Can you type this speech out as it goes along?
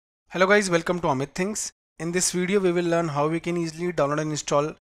Hello guys, welcome to Amit Things. In this video we will learn how we can easily download and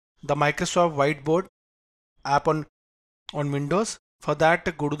install the Microsoft Whiteboard app on Windows. For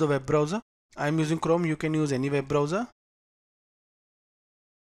that, go to the web browser. I am using Chrome, you can use any web browser.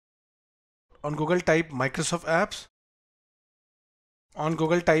 On Google type Microsoft Apps. On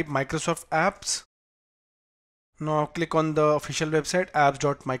Google type Microsoft Apps. Now click on the official website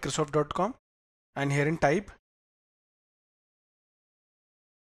apps.microsoft.com and herein type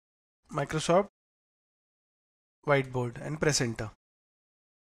Microsoft Whiteboard and press enter.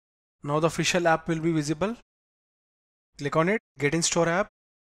 Now the official app will be visible. Click on it, get in store app.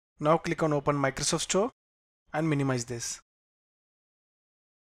 Now click on open Microsoft Store and minimize this.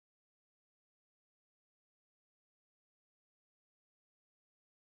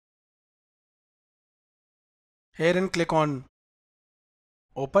 Here and click on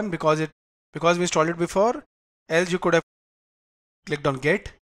open because we installed it before, else you could have clicked on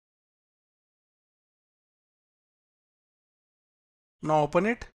get. Now open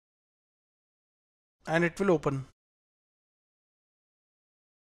it and it will open.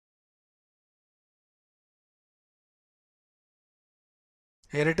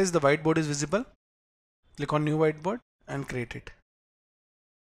 Here it is, the whiteboard is visible. Click on new whiteboard and create it.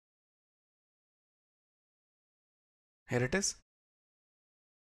 Here it is.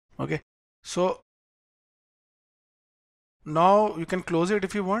 Okay, so now you can close it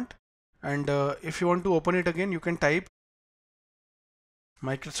if you want, and if you want to open it again, you can type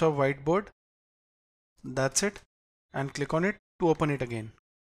Microsoft Whiteboard. That's it, and click on it to open it again.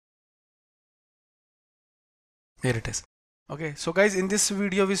 Here it is. Okay, so guys, in this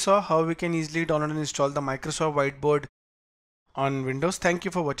video we saw how we can easily download and install the Microsoft Whiteboard on Windows. Thank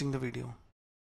you for watching the video.